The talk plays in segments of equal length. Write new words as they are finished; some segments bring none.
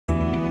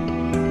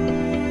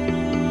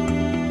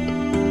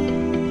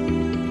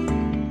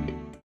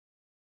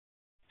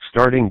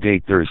Starting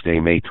date Thursday,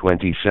 May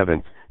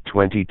 27th,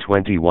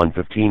 2021,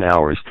 15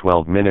 hours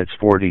 12 minutes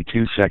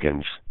 42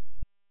 seconds.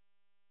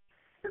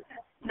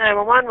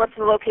 911, what's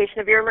the location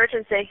of your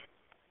emergency?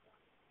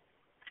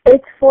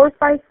 It's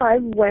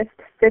 455 West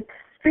 5th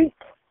Street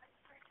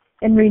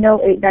in Reno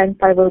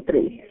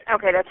 89503.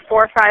 Okay, that's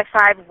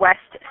 455 West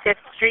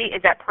 5th Street.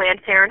 Is that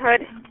Planned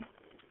Parenthood?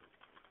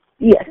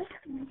 Yes.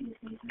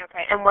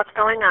 Okay, and what's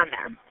going on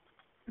there?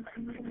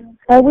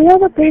 We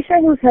have a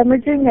patient who's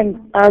hemorrhaging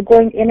and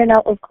going in and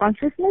out of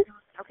consciousness.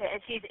 Okay,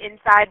 and she's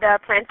inside the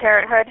Planned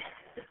Parenthood?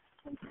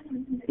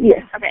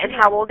 Yes. Okay, and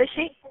how old is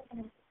she?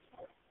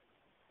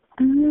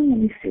 Let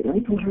me see.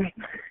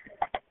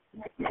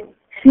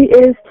 She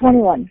is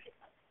 21.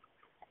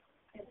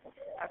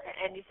 Okay,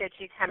 and you said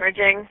she's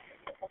hemorrhaging?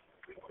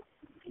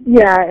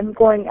 Yeah, and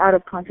going out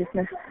of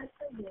consciousness.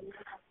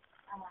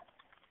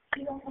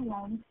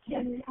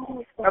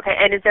 Okay,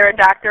 and is there a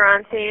doctor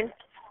on scene?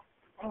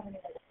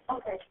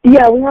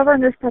 Yeah, we have our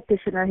nurse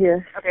practitioner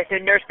here. Okay, so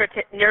nurse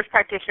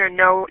practitioner,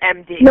 no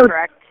MD, no,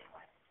 correct?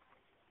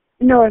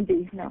 No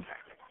MD, no.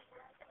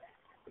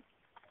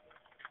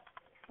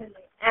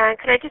 And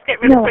can I just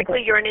get really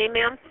quickly your name,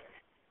 ma'am?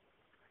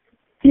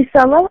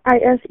 Isela,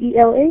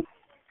 I-S-E-L-A.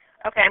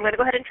 Okay, I'm going to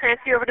go ahead and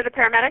transfer you over to the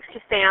paramedics.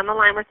 Just stay on the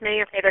line with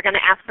me. Okay, they're going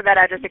to ask for that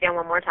address again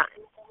one more time.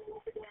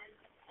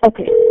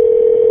 Okay.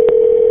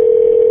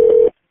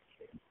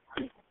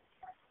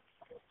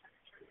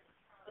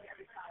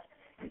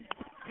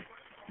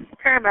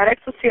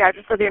 Paramedics, what's the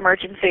address of the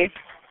emergency?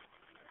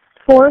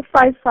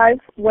 455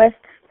 West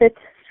 5th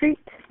Street,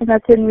 and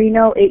that's in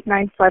Reno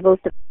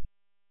 89503.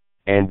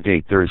 End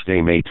date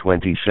Thursday, May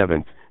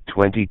 27th,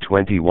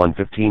 2021,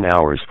 15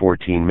 hours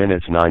 14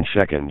 minutes 9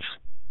 seconds.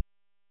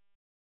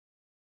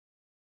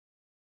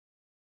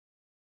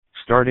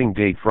 Starting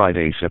date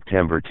Friday,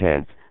 September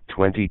 10th,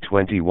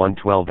 2021,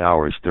 12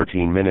 hours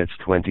 13 minutes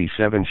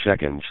 27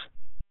 seconds.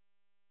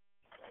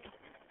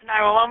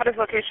 911, what is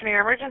the location of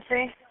your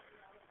emergency?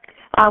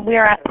 We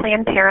are at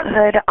Planned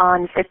Parenthood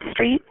on 5th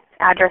Street.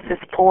 Address is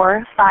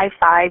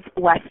 455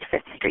 West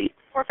 5th Street.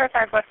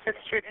 455 West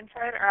 5th Street,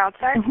 inside or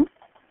outside? Mm-hmm.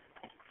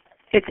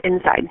 It's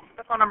inside.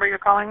 The phone number you're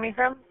calling me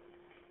from?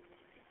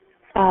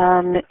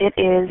 It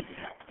is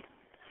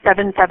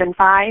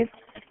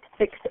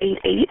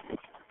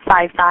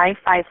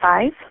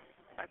 775-688-5555.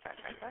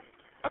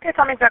 Okay,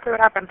 tell me exactly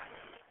what happened.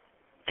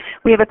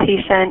 We have a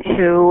patient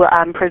who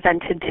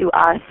presented to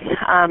us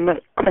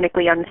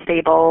clinically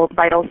unstable.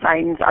 Vital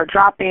signs are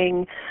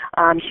dropping.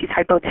 She's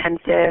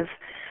hypotensive,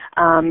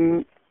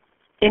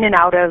 in and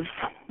out of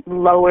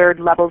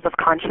lowered levels of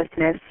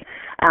consciousness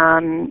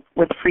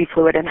with free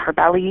fluid in her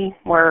belly.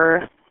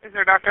 Is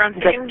there a doctor on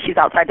scene? She's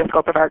outside the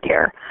scope of our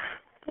care.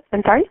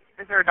 I'm sorry?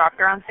 Is there a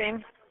doctor on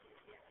scene?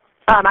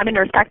 I'm a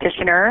nurse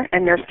practitioner,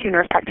 and there's 2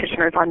 nurse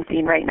practitioners on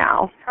scene right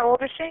now. How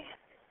old is she?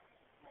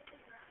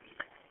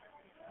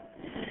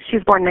 She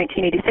was born in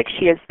 1986.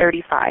 She is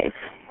 35. Okay.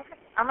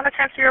 I'm going to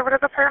transfer you over to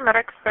the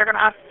paramedics. They're going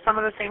to ask some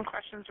of the same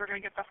questions. We're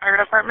going to get the fire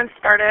department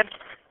started.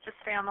 Just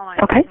stay on the line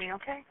with me,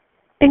 okay?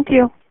 Thank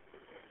you.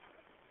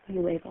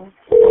 You label.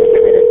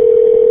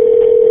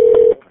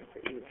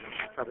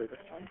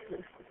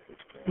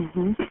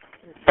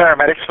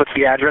 Paramedics, what's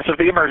the address of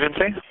the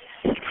emergency?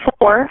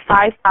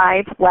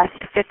 455 West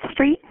 5th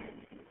Street.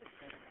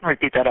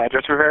 Repeat that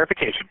address for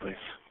verification, please.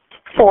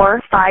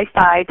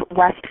 455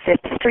 West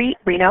 5th Street,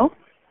 Reno.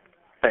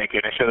 Thank you.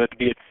 And I show that to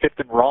be at 5th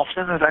and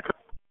Ralston, is that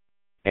correct?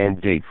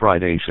 End date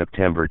Friday,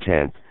 September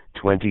 10th,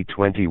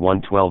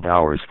 2021, 12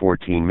 hours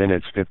 14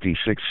 minutes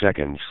 56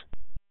 seconds.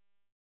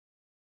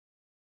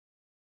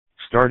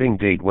 Starting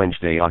date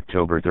Wednesday,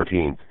 October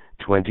 13th,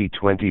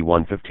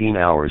 2021, 15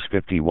 hours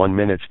 51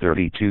 minutes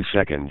 32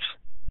 seconds.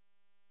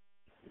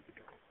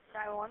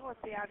 911,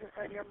 what's the address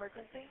of your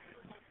emergency?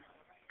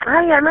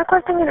 Hi, I'm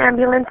requesting an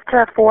ambulance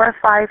to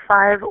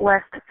 455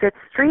 West 5th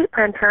Street,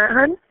 Planned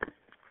Parenthood.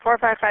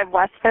 455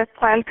 West 5th,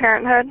 Planned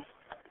Parenthood?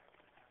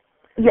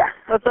 Yes.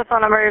 What's the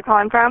phone number you're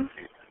calling from?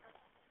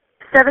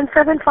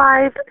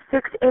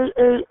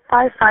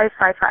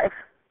 775-688-5555.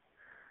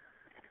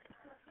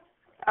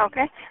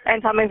 Okay.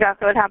 And tell me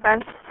exactly what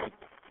happened.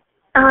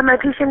 My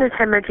patient is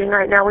hemorrhaging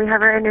right now. We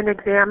have her in an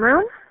exam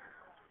room.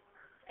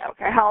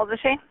 Okay. How old is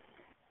she?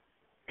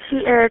 She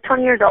is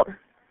 20 years old.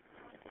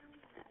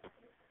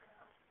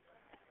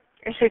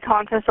 Is she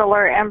conscious,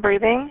 alert, and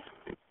breathing?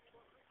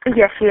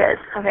 Yes, she is.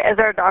 Okay. Is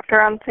there a doctor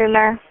on scene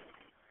there?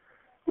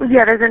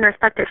 Yeah, there's a nurse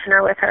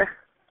practitioner with her.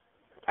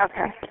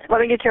 Okay.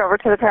 Let me get you over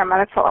to the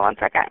paramedics. Hold on one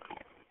second.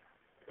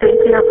 Thank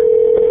you.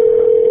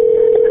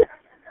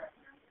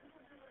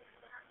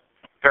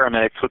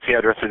 Paramedics, what's the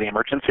address of the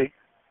emergency?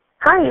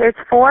 Hi, it's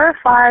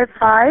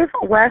 455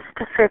 West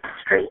 5th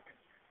Street.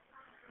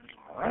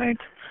 All right.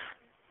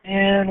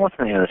 And what's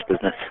the name of this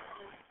business?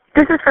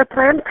 This is for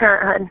Planned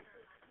Parenthood.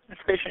 Is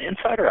the patient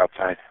inside or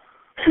outside?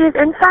 She is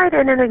inside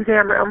in an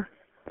exam room.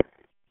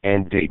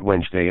 End date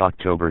Wednesday,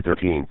 October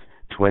 13th,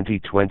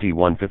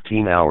 2021,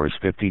 15 hours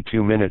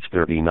 52 minutes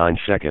 39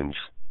 seconds.